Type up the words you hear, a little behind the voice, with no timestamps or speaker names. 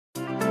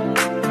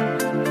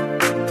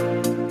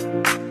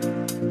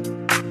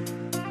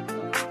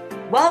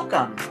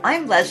Welcome.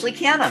 I'm Leslie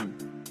Canham.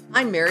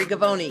 I'm Mary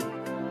Gavoni.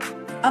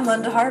 I'm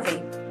Linda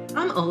Harvey.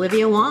 I'm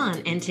Olivia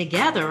Wan, and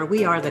together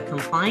we are the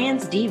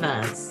Compliance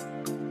Divas.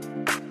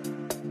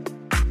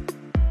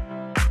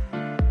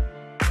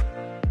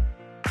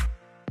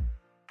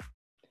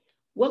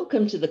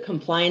 Welcome to the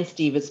Compliance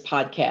Divas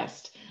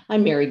podcast.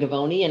 I'm Mary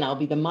Gavoni, and I'll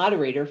be the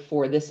moderator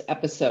for this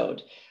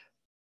episode.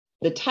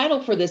 The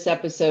title for this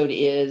episode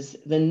is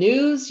The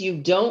News You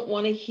Don't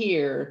Want to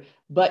Hear,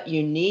 But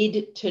You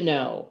Need to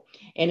Know.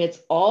 And it's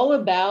all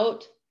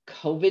about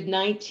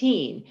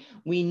COVID-19.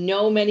 We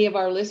know many of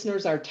our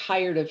listeners are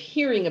tired of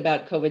hearing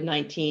about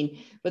COVID-19,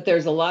 but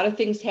there's a lot of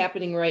things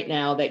happening right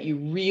now that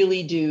you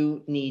really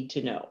do need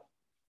to know.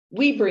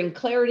 We bring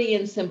clarity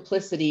and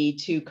simplicity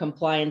to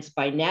compliance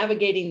by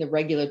navigating the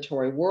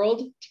regulatory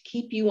world to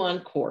keep you on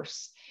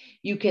course.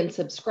 You can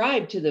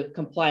subscribe to the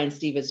Compliance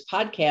Divas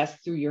podcast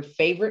through your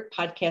favorite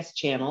podcast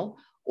channel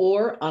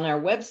or on our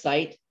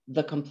website,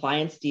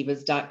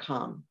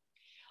 thecompliancedivas.com.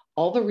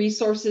 All the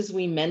resources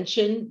we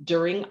mention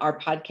during our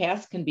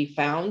podcast can be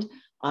found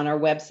on our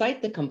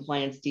website,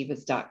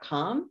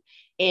 thecompliancedivas.com,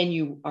 and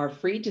you are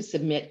free to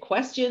submit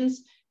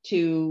questions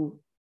to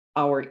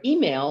our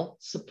email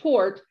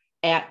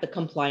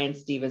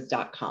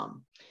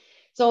support@thecompliancedivas.com.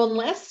 So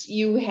unless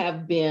you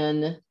have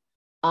been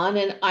on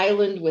an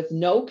island with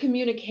no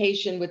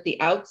communication with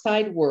the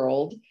outside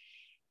world,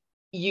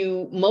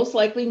 you most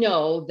likely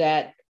know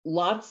that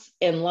lots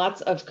and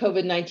lots of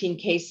COVID-19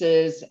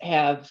 cases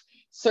have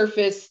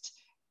surfaced,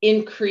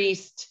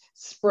 increased,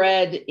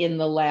 spread in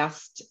the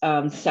last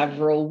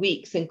several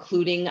weeks,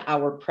 including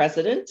our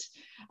president,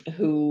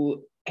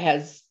 who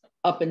has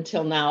up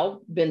until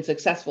now been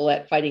successful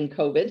at fighting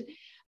COVID.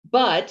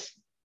 But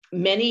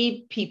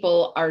many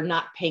people are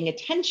not paying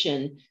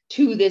attention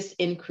to this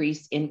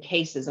increase in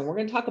cases. And we're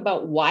going to talk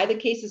about why the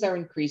cases are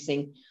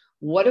increasing,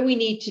 what do we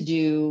need to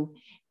do,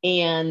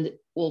 and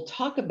we'll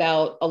talk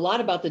about a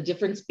lot about the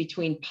difference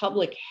between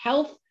public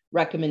health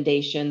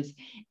recommendations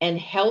and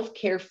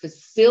healthcare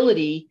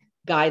facility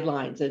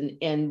guidelines.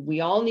 And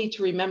we all need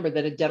to remember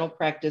that a dental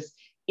practice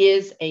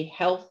is a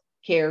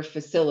healthcare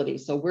facility.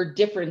 So we're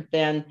different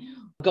than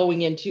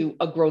going into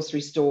a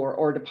grocery store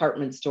or a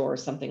department store or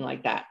something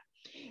like that.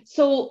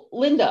 So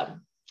Linda,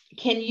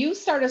 can you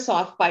start us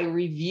off by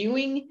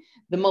reviewing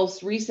the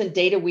most recent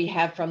data we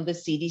have from the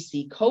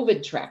CDC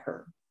COVID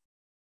tracker?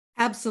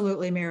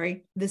 Absolutely,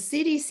 Mary. The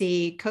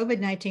CDC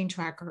COVID-19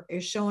 tracker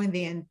is showing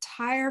the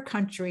entire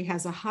country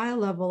has a high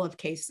level of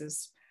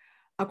cases.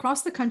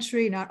 Across the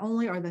country, not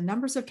only are the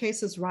numbers of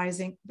cases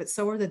rising, but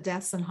so are the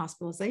deaths and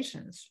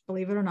hospitalizations,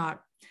 believe it or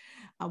not.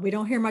 We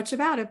don't hear much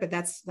about it, but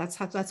that's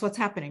what's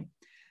happening.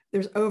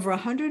 There's over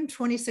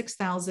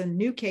 126,000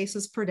 new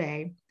cases per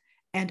day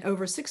and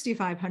over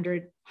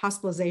 6,500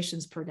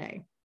 hospitalizations per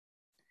day.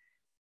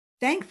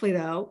 Thankfully,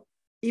 though,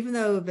 even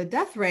though the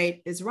death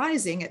rate is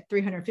rising at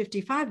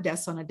 355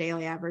 deaths on a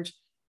daily average,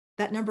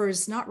 that number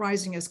is not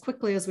rising as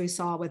quickly as we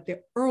saw with the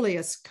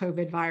earliest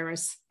COVID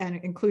virus, and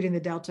including the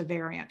Delta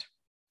variant.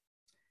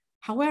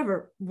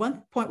 However,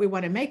 one point we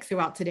want to make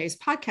throughout today's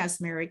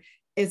podcast, Mary,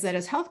 is that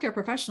as healthcare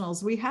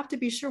professionals, we have to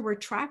be sure we're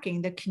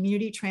tracking the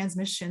community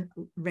transmission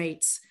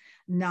rates,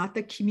 not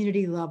the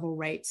community level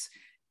rates.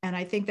 And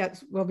I think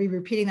that we'll be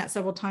repeating that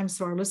several times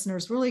so our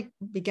listeners really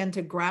begin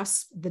to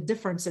grasp the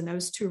difference in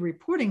those two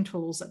reporting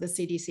tools that the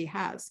CDC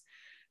has.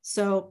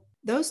 So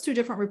those two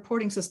different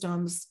reporting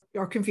systems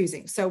are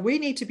confusing. So we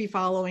need to be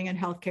following in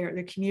healthcare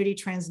the community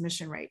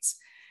transmission rates.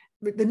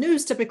 The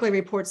news typically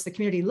reports the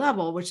community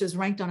level, which is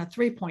ranked on a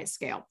 3-point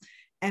scale.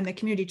 And the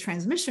community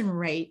transmission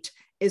rate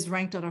is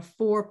ranked on a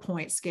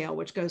 4-point scale,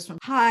 which goes from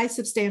high,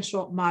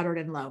 substantial, moderate,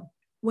 and low.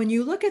 When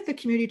you look at the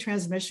community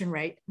transmission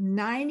rate,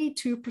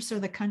 92%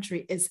 of the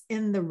country is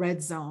in the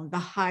red zone, the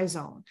high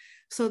zone.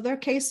 So their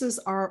cases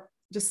are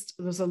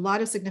there's a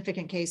lot of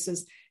significant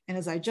cases. And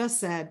as I just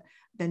said,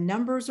 the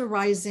numbers are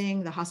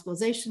rising, the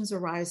hospitalizations are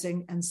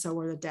rising, and so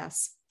are the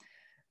deaths.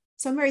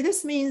 So Mary,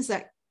 this means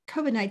that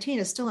COVID-19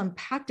 is still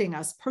impacting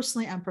us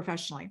personally and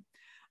professionally.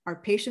 Our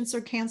patients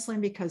are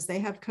canceling because they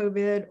have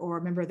COVID or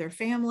a member of their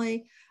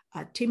family.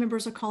 Team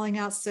members are calling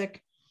out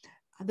sick.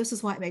 This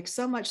is why it makes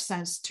so much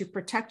sense to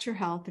protect your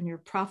health and your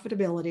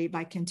profitability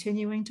by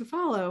continuing to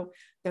follow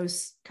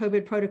those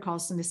COVID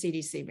protocols in the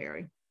CDC,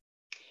 Mary.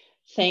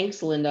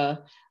 Thanks,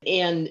 Linda.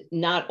 And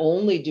not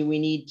only do we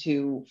need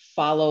to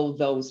follow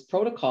those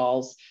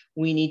protocols,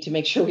 we need to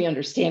make sure we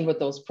understand what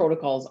those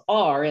protocols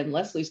are. And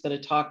Leslie's going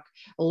to talk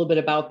a little bit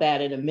about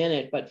that in a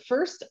minute. But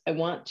first, I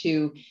want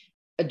to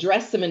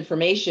address some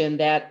information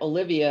that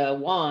Olivia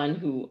Wan,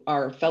 who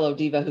our fellow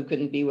diva who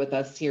couldn't be with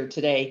us here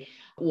today,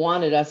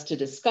 wanted us to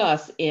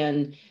discuss.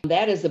 And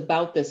that is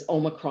about this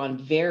Omicron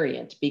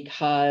variant,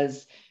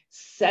 because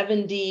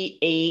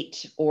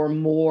 78 or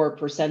more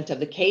 % of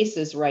the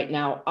cases right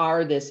now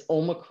are this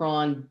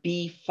Omicron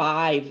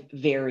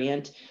B5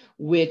 variant,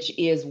 which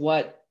is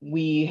what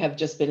we have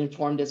just been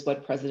informed is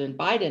what President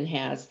Biden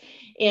has.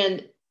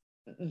 And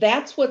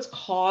that's what's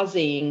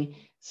causing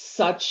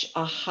such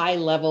a high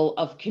level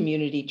of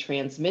community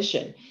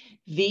transmission.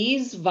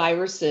 These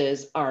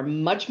viruses are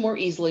much more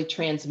easily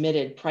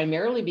transmitted,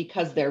 primarily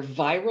because their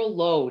viral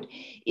load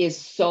is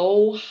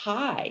so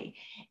high.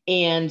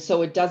 And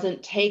so it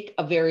doesn't take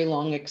a very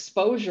long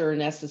exposure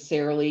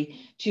necessarily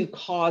to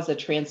cause a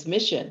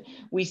transmission.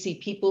 We see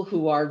people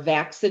who are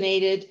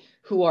vaccinated,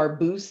 who are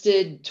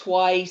boosted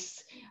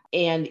twice,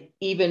 and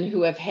even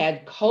who have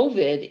had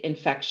COVID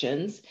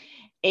infections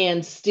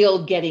and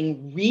still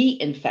getting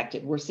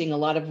reinfected. We're seeing a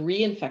lot of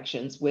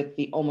reinfections with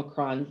the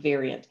Omicron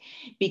variant.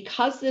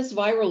 Because this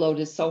viral load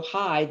is so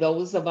high,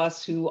 those of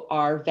us who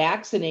are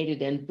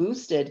vaccinated and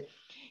boosted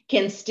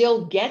can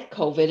still get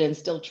COVID and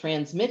still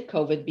transmit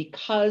COVID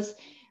because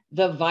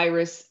the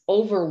virus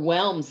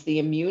overwhelms the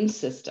immune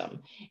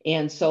system.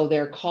 And so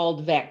they're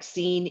called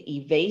vaccine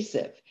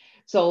evasive.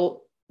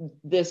 So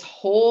this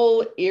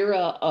whole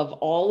era of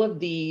all of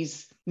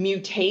these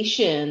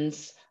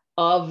mutations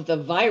of the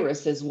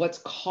virus is what's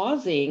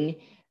causing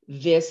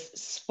this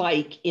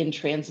spike in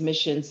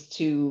transmissions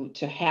to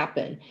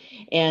happen.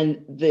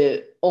 And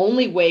the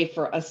only way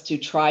for us to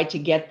try to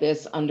get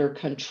this under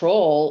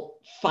control,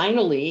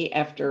 finally,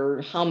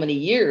 after how many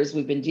years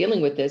we've been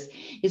dealing with this,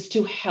 is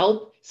to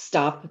help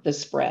stop the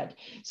spread.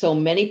 So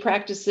many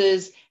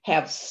practices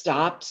have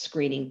stopped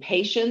screening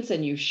patients,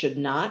 and you should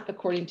not,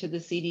 according to the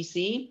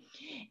CDC.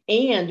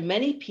 And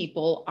many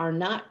people are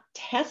not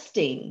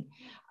testing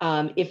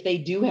if they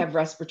do have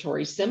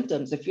respiratory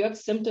symptoms. If you have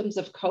symptoms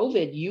of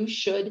COVID, you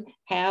should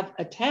have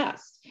a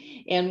test.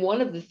 And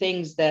one of the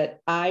things that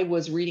I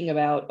was reading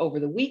about over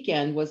the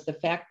weekend was the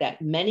fact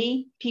that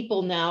many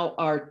people now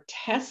are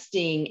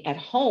testing at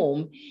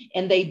home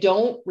and they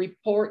don't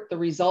report the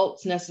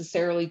results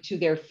necessarily to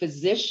their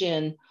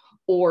physician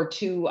or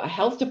to a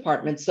health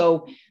department.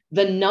 So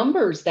the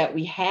numbers that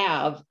we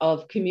have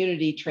of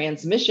community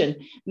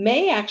transmission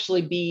may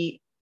actually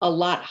be a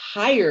lot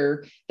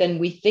higher than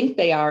we think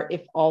they are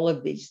if all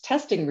of these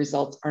testing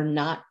results are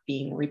not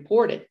being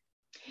reported.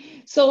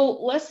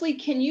 So Leslie,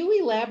 can you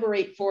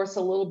elaborate for us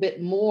a little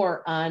bit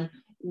more on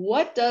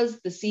what does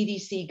the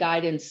CDC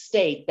guidance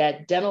state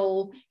that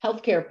dental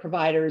healthcare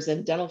providers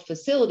and dental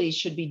facilities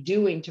should be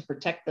doing to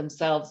protect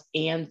themselves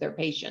and their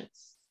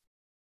patients?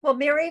 Well,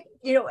 Mary,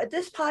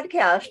 this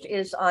podcast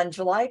is on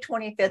July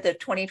 25th of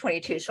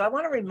 2022. So I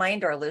want to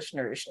remind our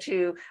listeners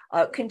to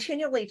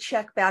continually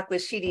check back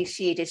with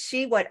CDC to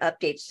see what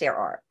updates there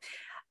are.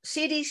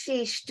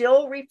 CDC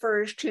still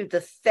refers to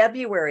the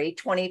February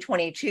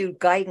 2022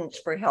 guidance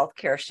for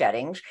healthcare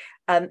settings.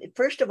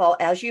 First of all,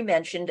 as you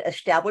mentioned,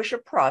 establish a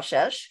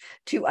process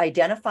to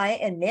identify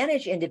and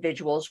manage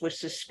individuals with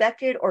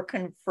suspected or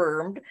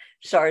confirmed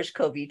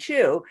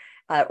SARS-CoV-2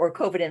 or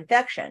COVID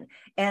infection.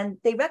 And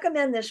they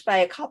recommend this by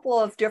a couple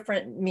of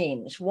different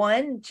means.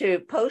 One, to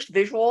post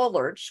visual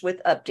alerts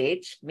with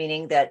updates,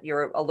 meaning that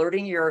you're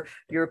alerting your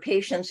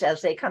patients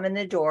as they come in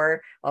the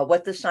door,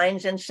 what the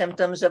signs and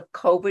symptoms of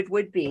COVID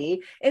would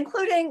be,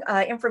 including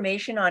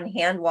information on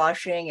hand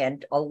washing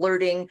and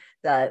alerting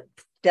the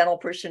dental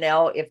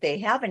personnel if they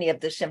have any of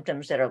the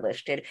symptoms that are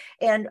listed.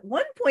 And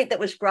one point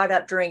that was brought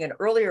up during an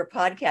earlier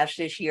podcast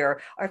this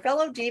year, our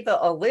fellow diva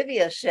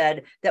Olivia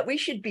said that we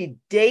should be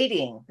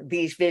dating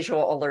these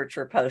visual alerts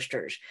or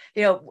posters.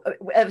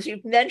 As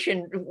you've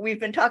mentioned, we've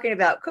been talking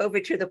about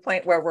COVID to the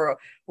point where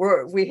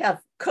we have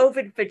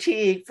COVID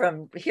fatigue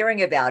from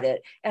hearing about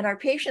it. And our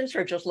patients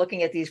are just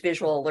looking at these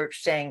visual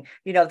alerts saying,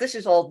 this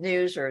is old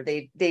news, or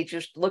they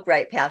just look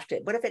right past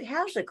it. But if it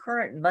has the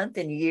current month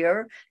and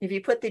year, if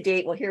you put the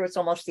date, well, here it's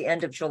almost the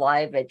end of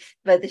July, but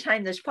by the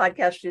time this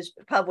podcast is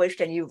published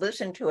and you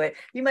listen to it,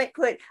 you might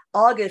put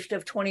August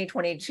of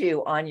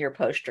 2022 on your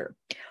poster.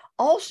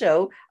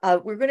 Also,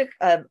 we're going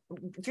to,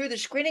 through the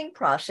screening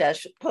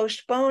process,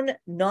 postpone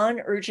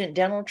non-urgent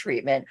dental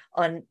treatment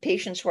on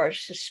patients who are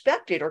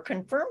suspected or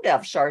confirmed to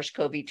have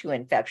SARS-CoV-2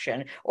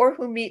 infection or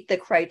who meet the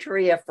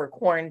criteria for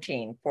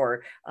quarantine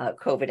for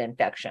COVID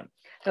infection.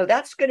 So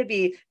that's going to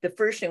be the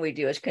first thing we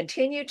do, is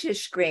continue to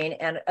screen.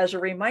 And as a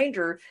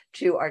reminder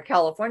to our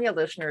California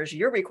listeners,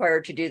 you're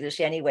required to do this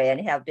anyway and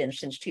have been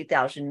since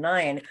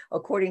 2009,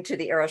 according to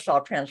the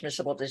Aerosol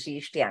Transmissible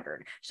Disease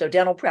Standard. So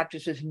dental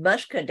practices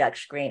must conduct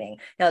screening.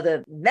 Now,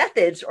 the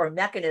methods or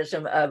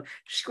mechanism of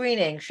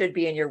screening should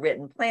be in your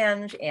written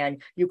plans,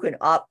 and you can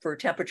opt for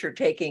temperature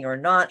taking or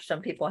not.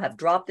 Some people have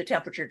dropped the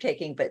temperature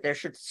taking, but there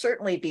should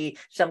certainly be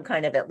some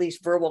kind of at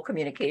least verbal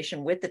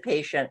communication with the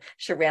patient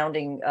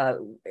surrounding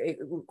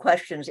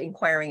questions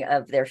inquiring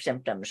of their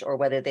symptoms, or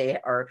whether they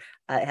are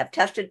have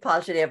tested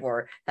positive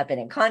or have been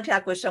in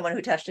contact with someone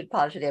who tested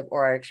positive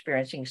or are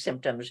experiencing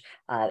symptoms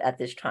at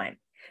this time.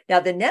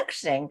 Now, the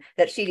next thing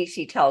that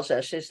CDC tells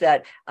us is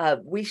that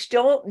we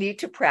still need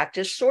to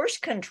practice source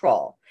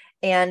control.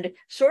 And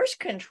source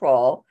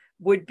control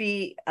would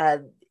be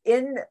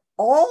in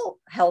all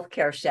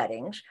healthcare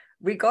settings,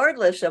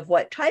 regardless of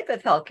what type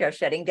of healthcare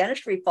setting.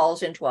 Dentistry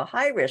falls into a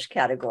high-risk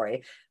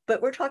category,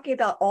 but we're talking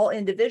about all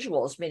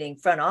individuals, meaning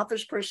front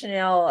office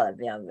personnel,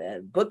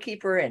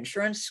 bookkeeper,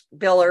 insurance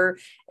biller,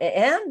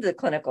 and the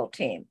clinical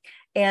team.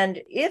 And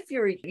if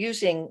you're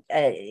using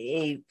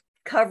a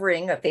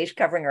face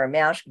covering or a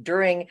mask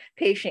during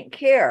patient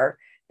care,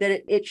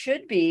 that it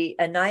should be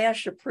a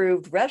NIOSH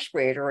approved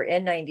respirator or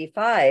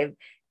N95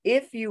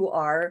 if you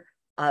are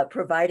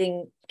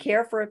providing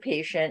care for a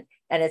patient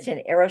and it's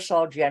an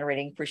aerosol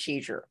generating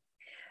procedure.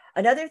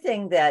 Another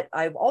thing that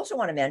I also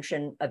want to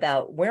mention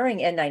about wearing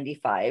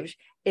N95s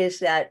is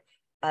that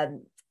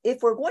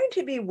if we're going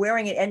to be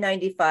wearing an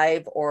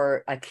N95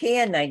 or a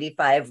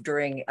KN95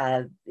 during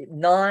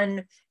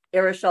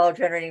non-aerosol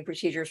generating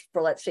procedures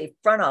for, let's say,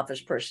 front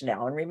office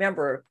personnel, and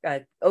remember,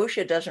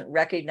 OSHA doesn't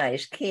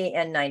recognize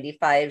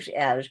KN95s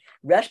as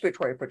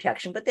respiratory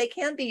protection, but they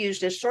can be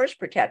used as source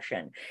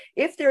protection.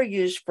 If they're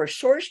used for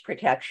source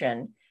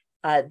protection,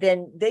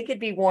 then they could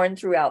be worn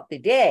throughout the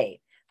day.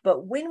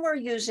 But when we're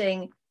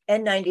using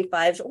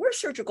N95s or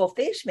surgical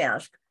face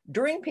masks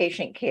during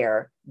patient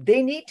care,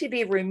 they need to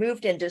be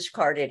removed and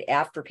discarded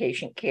after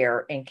patient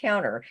care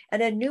encounter,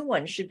 and a new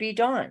one should be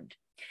donned.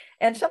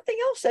 And something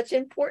else that's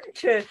important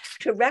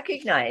to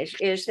recognize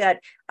is that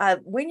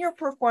when you're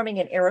performing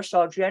an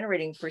aerosol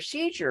generating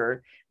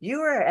procedure, you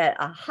are at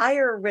a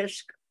higher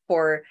risk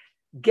for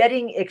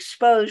getting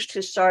exposed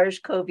to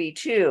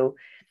SARS-CoV-2,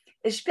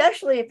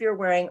 especially if you're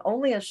wearing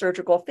only a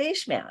surgical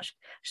face mask.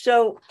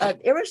 So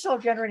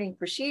aerosol generating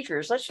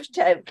procedures, let's just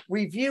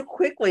review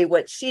quickly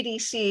what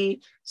CDC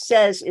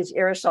says is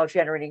aerosol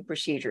generating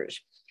procedures.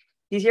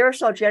 These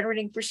aerosol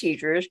generating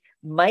procedures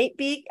might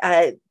be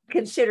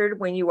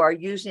considered when you are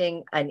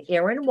using an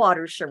air and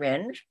water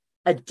syringe,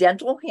 a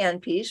dental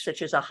handpiece,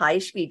 such as a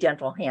high-speed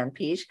dental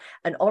handpiece,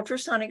 an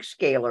ultrasonic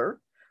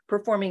scaler,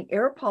 performing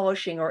air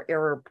polishing or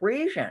air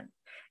abrasion.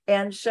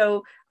 And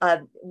so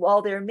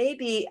while there may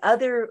be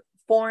other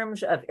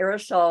forms of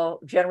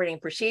aerosol generating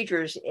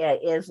procedures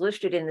as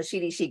listed in the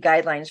CDC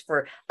guidelines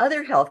for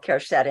other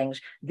healthcare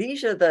settings,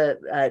 these are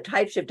the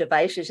types of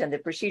devices and the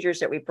procedures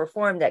that we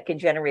perform that can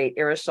generate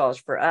aerosols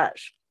for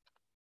us.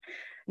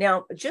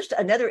 Now, just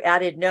another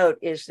added note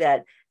is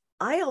that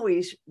I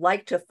always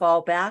like to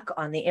fall back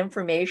on the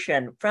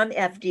information from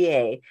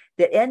FDA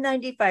that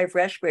N95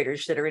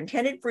 respirators that are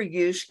intended for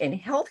use in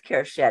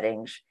healthcare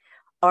settings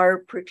are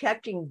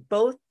protecting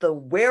both the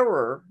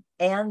wearer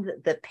and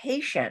the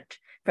patient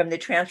from the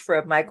transfer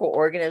of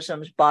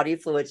microorganisms, body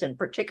fluids, and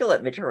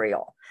particulate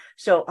material.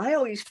 So I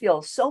always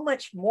feel so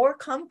much more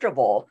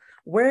comfortable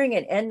wearing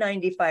an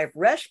N95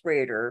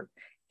 respirator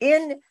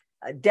in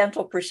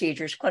dental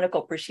procedures,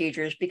 clinical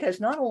procedures, because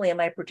not only am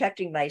I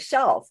protecting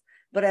myself,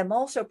 but I'm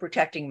also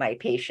protecting my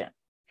patient.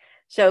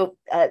 So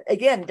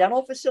again,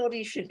 dental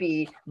facilities should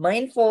be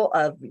mindful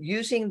of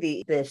using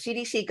the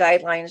CDC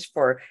guidelines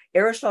for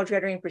aerosol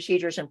generating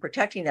procedures and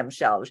protecting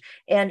themselves.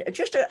 And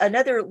just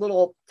another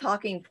little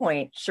talking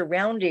point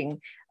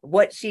surrounding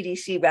what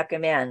CDC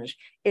recommends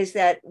is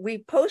that we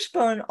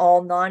postpone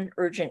all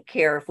non-urgent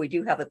care if we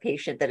do have a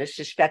patient that is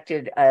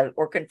suspected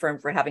or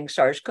confirmed for having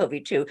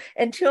SARS-CoV-2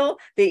 until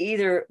they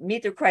either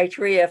meet the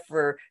criteria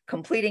for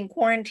completing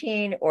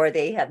quarantine or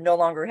they no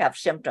longer have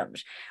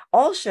symptoms.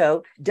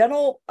 Also,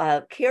 dental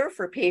care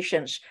for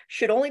patients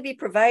should only be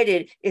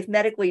provided if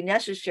medically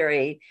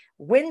necessary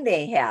when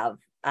they have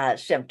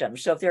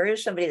symptoms. So if there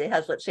is somebody that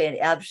has, let's say,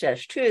 an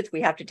abscessed tooth,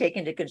 we have to take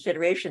into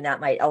consideration that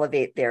might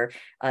elevate their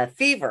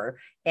fever.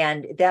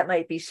 And that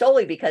might be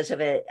solely because of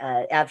an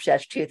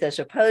abscessed tooth as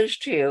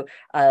opposed to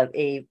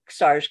a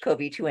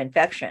SARS-CoV-2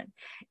 infection.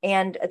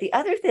 And the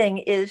other thing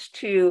is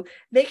to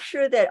make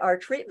sure that our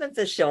treatment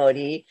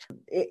facility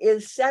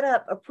is set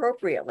up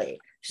appropriately.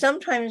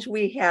 Sometimes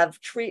we have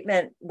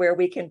treatment where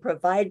we can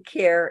provide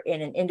care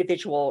in an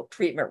individual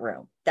treatment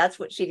room. That's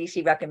what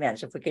CDC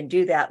recommends, if we can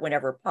do that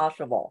whenever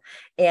possible.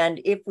 And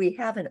if we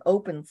have an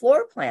open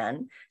floor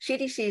plan,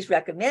 CDC is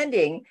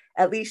recommending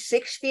at least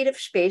 6 feet of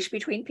space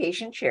between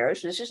patient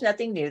chairs. This is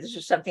nothing new. This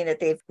is something that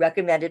they've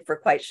recommended for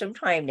quite some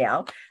time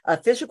now.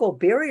 Physical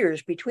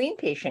barriers between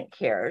patient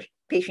care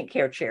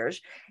chairs.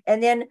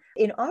 And then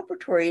in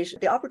operatories,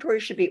 the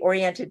operatories should be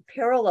oriented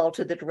parallel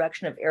to the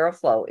direction of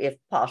airflow if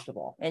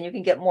possible. And you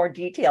can get more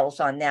details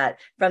on that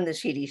from the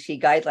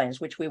CDC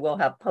guidelines, which we will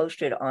have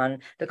posted on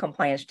the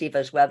Compliance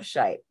Divas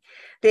website.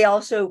 They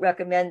also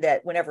recommend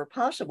that whenever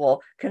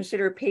possible,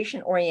 consider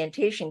patient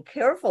orientation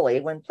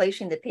carefully when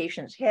placing the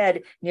patient's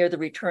head near the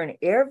return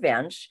air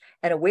vents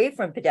and away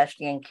from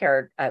pedestrian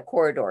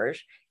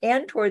corridors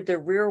and toward the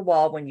rear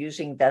wall when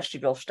using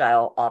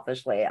vestibule-style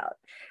office layout.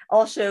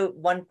 Also,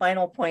 one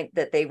final point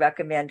that they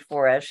recommend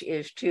for us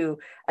is to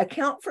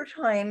account for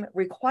time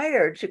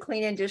required to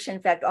clean and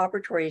disinfect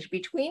operatories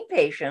between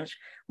patients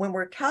when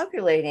we're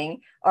calculating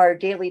our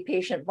daily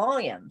patient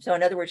volume. So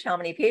in other words, how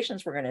many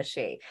patients we're going to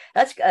see.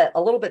 That's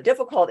a little bit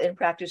difficult in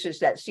practices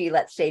that see,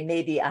 let's say,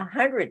 maybe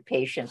 100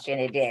 patients in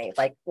a day,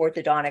 like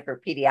orthodontic or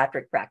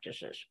pediatric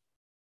practices.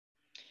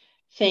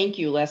 Thank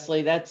you,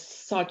 Leslie. That's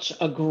such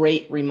a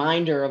great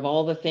reminder of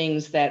all the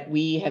things that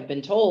we have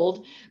been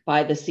told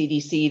by the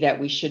CDC that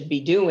we should be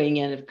doing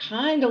and have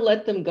kind of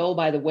let them go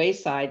by the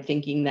wayside,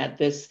 thinking that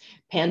this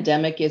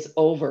pandemic is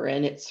over,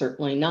 and it's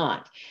certainly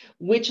not.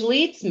 Which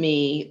leads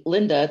me,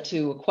 Linda,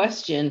 to a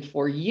question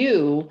for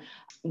you.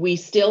 we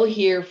still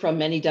hear from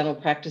many dental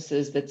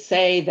practices that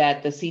say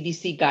that the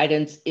CDC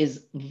guidance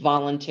is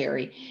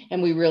voluntary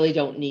and we really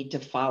don't need to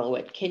follow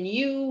it. Can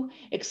you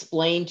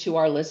explain to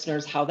our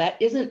listeners how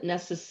that isn't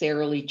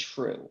necessarily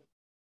true?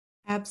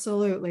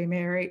 Absolutely,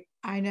 Mary.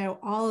 I know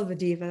all of the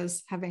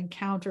divas have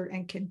encountered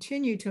and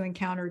continue to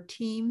encounter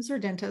teams or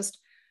dentists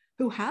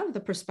who have the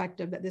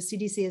perspective that the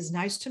CDC is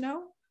nice to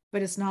know,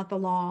 but it's not the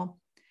law,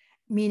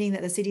 meaning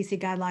that the CDC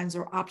guidelines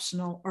are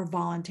optional or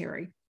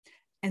voluntary.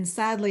 And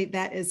sadly,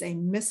 that is a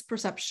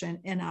misperception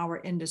in our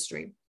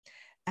industry.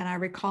 And I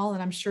recall,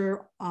 and I'm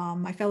sure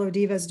my fellow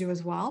divas do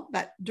as well,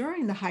 that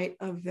during the height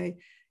of the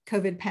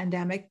COVID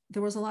pandemic,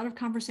 there was a lot of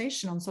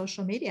conversation on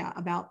social media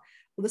about,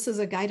 well, this is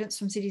a guidance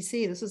from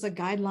CDC, this is a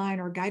guideline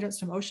or guidance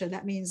from OSHA.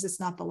 That means it's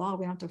not the law,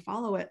 we don't have to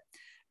follow it.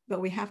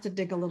 But we have to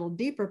dig a little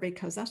deeper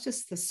because that's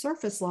just the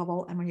surface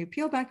level. And when you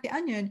peel back the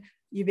onion,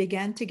 you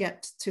begin to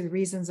get to the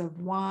reasons of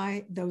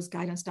why those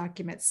guidance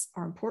documents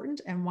are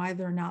important and why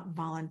they're not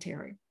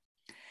voluntary.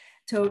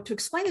 So to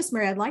explain this,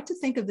 Mary, I'd like to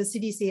think of the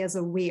CDC as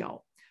a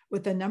wheel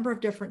with a number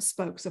of different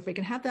spokes. If we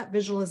can have that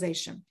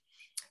visualization.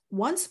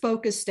 One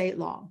spoke is state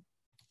law.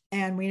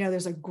 And we know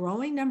there's a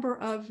growing number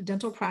of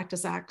dental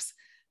practice acts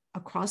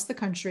across the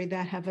country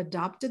that have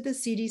adopted the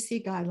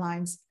CDC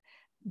guidelines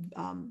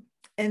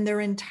in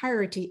their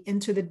entirety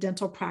into the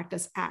Dental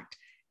Practice Act,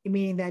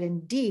 meaning that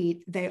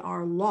indeed they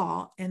are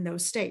law in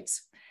those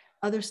states.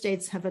 Other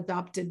states have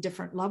adopted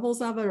different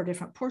levels of it or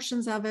different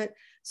portions of it.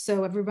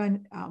 So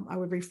everyone, I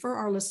would refer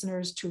our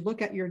listeners to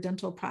look at your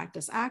Dental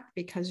Practice Act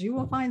because you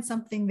will find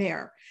something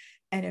there.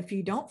 And if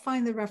you don't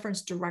find the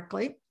reference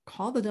directly,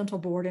 call the dental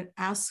board and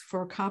ask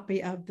for a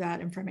copy of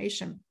that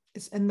information.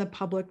 It's in the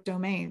public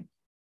domain.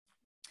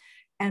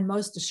 And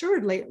most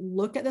assuredly,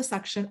 look at the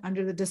section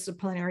under the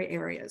disciplinary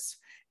areas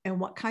and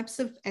what types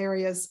of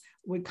areas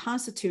would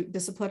constitute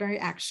disciplinary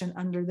action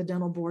under the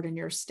dental board in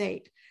your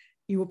state.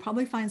 You will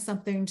probably find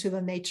something to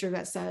the nature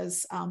that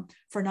says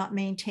for not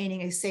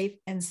maintaining a safe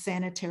and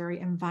sanitary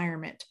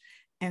environment.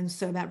 And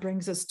so that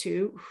brings us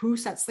to who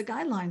sets the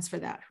guidelines for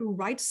that, who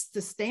writes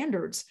the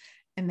standards,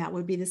 and that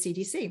would be the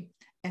CDC.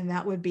 And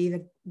that would be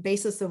the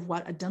basis of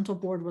what a dental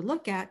board would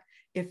look at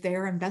if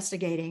they're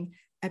investigating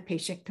a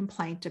patient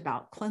complaint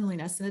about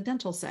cleanliness in a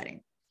dental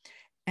setting.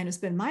 And it's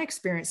been my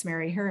experience,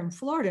 Mary, here in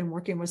Florida, and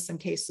working with some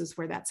cases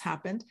where that's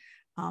happened.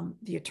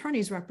 The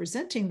attorneys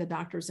representing the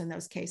doctors in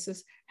those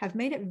cases have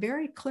made it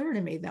very clear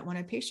to me that when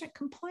a patient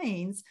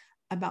complains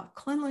about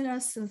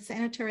cleanliness and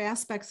sanitary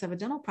aspects of a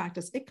dental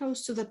practice, it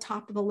goes to the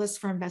top of the list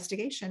for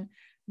investigation,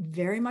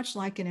 very much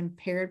like an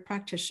impaired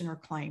practitioner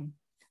claim.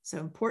 So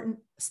important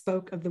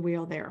spoke of the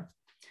wheel there.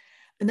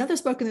 Another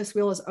spoke in this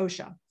wheel is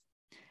OSHA.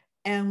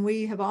 And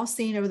we have all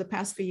seen over the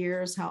past few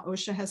years how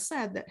OSHA has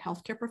said that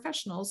healthcare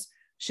professionals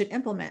should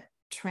implement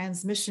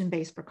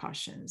transmission-based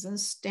precautions and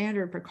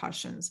standard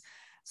precautions.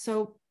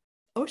 So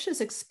OSHA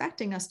is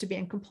expecting us to be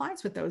in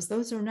compliance with those.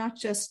 Those are not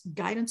just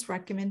guidance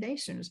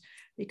recommendations,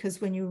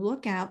 because when you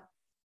look at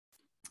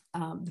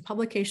the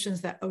publications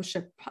that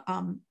OSHA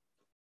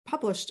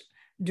published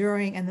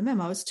during, and the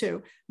memos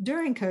too,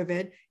 during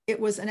COVID, it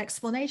was an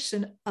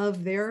explanation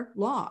of their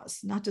laws,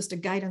 not just a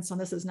guidance on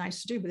this is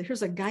nice to do, but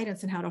here's a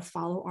guidance on how to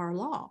follow our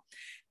law.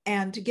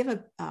 And to give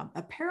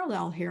a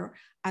parallel here,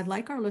 I'd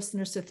like our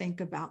listeners to think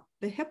about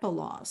the HIPAA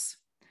laws.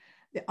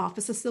 The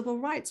Office of Civil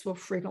Rights will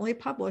frequently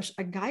publish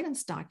a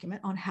guidance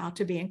document on how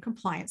to be in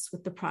compliance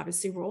with the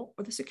privacy rule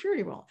or the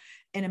security rule.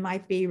 And it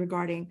might be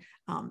regarding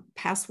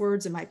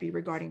passwords, it might be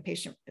regarding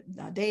patient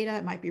data,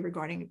 it might be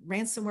regarding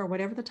ransomware,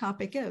 whatever the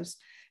topic is.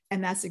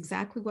 And that's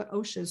exactly what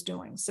OSHA is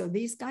doing. So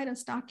these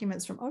guidance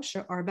documents from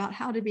OSHA are about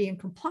how to be in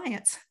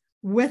compliance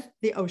with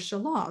the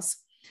OSHA laws.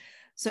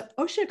 So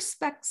OSHA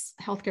expects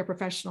healthcare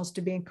professionals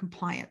to be in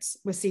compliance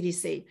with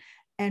CDC.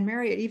 And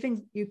Mary,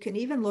 you can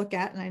even look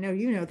at, and I know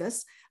you know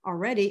this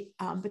already,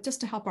 but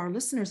just to help our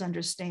listeners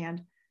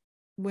understand,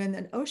 when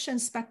an OSHA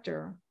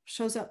inspector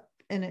shows up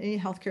in any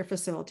healthcare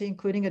facility,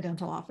 including a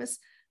dental office,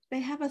 they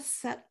have a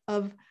set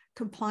of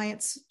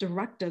compliance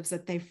directives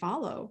that they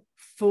follow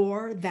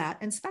for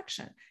that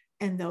inspection.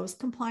 And those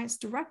compliance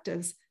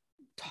directives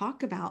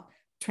talk about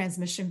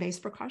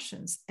transmission-based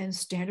precautions and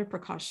standard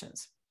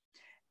precautions.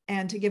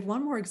 And to give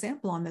one more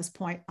example on this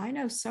point, I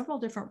know several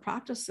different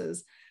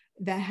practices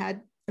that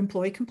had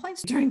employee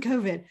complaints during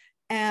COVID.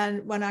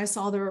 And when I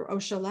saw their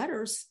OSHA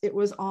letters, it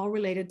was all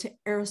related to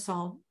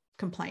aerosol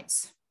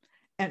complaints.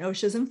 And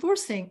OSHA is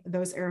enforcing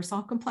those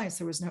aerosol complaints.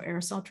 There was no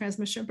aerosol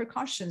transmission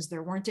precautions.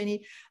 There weren't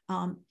any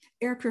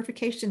air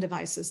purification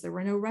devices. There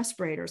were no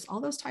respirators,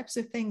 all those types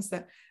of things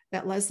that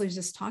Leslie's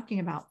just talking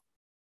about.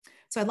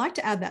 So I'd like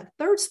to add that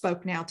third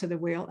spoke now to the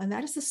wheel, and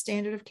that is the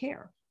standard of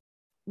care.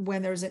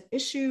 When there's an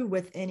issue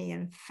with any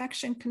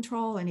infection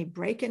control, any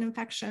break-in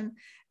infection,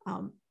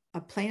 a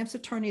plaintiff's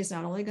attorney is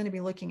not only going to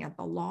be looking at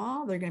the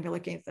law, they're going to be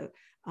looking at the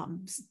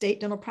State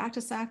Dental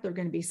Practice Act, they're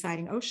going to be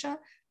citing OSHA,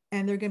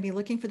 and they're going to be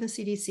looking for the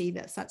CDC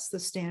that sets the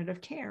standard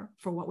of care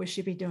for what we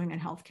should be doing in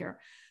healthcare.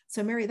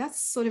 So Mary,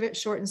 that's sort of it,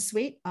 short and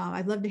sweet.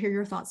 I'd love to hear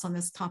your thoughts on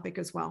this topic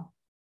as well.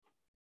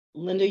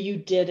 Linda, you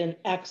did an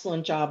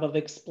excellent job of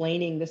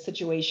explaining the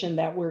situation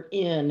that we're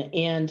in.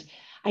 And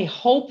I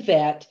hope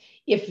that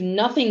if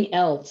nothing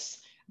else,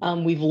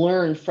 we've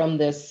learned from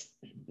this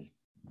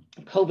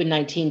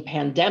COVID-19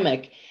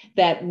 pandemic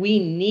that we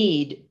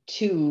need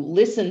to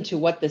listen to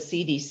what the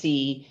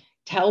CDC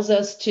tells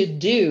us to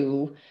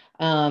do,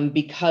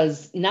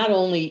 because not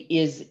only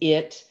is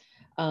it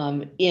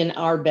in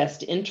our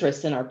best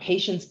interest, in our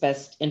patients'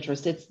 best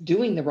interest, it's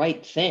doing the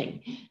right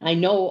thing. I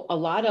know a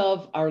lot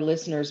of our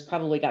listeners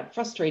probably got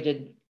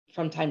frustrated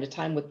from time to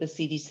time with the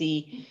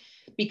CDC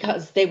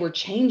because they were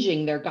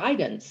changing their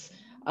guidance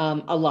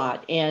a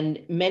lot.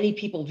 And many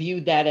people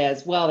viewed that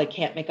as, well, they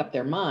can't make up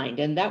their mind.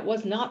 And that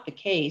was not the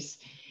case.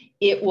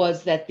 It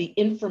was that the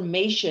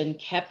information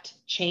kept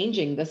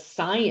changing, the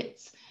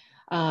science.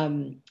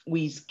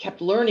 We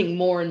kept learning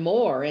more and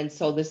more. And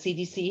so the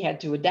CDC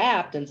had to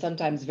adapt, and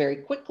sometimes very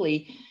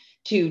quickly,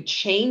 to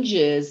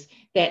changes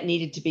that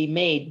needed to be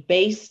made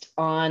based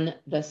on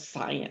the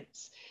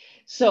science.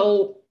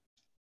 So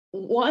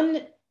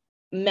one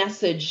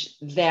message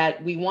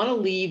that we want to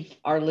leave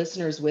our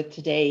listeners with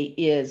today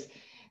is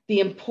the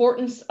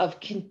importance of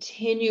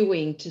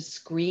continuing to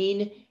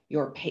screen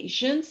your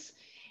patients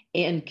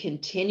and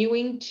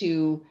continuing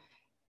to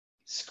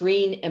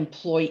screen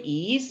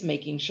employees,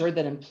 making sure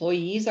that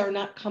employees are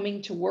not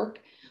coming to work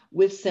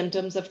with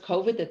symptoms of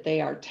COVID, that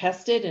they are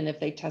tested. And if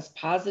they test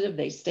positive,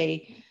 they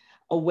stay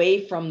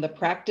away from the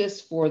practice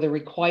for the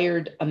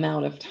required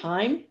amount of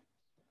time,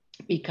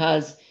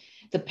 because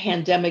the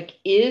pandemic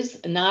is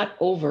not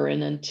over.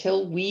 And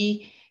until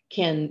we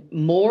can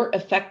more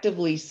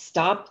effectively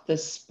stop the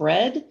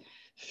spread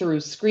through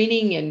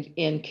screening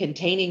and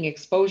containing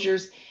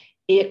exposures,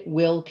 it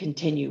will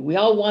continue. We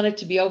all want it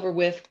to be over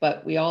with,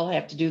 but we all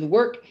have to do the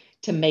work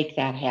to make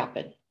that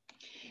happen.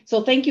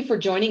 So thank you for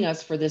joining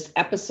us for this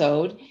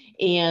episode,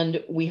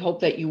 and we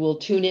hope that you will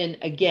tune in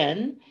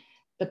again.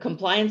 The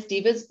Compliance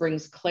Divas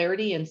brings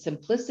clarity and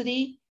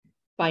simplicity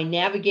by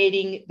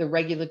navigating the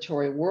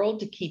regulatory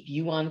world to keep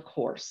you on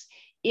course.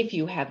 If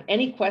you have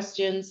any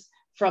questions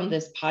from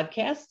this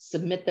podcast,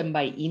 submit them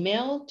by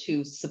email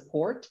to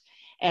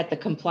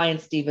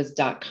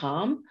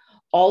support@thecompliancedivas.com.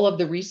 All of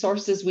the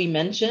resources we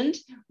mentioned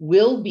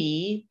will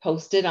be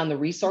posted on the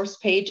resource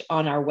page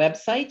on our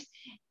website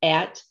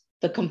at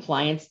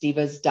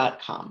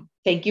thecompliancedivas.com.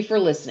 Thank you for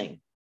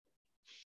listening.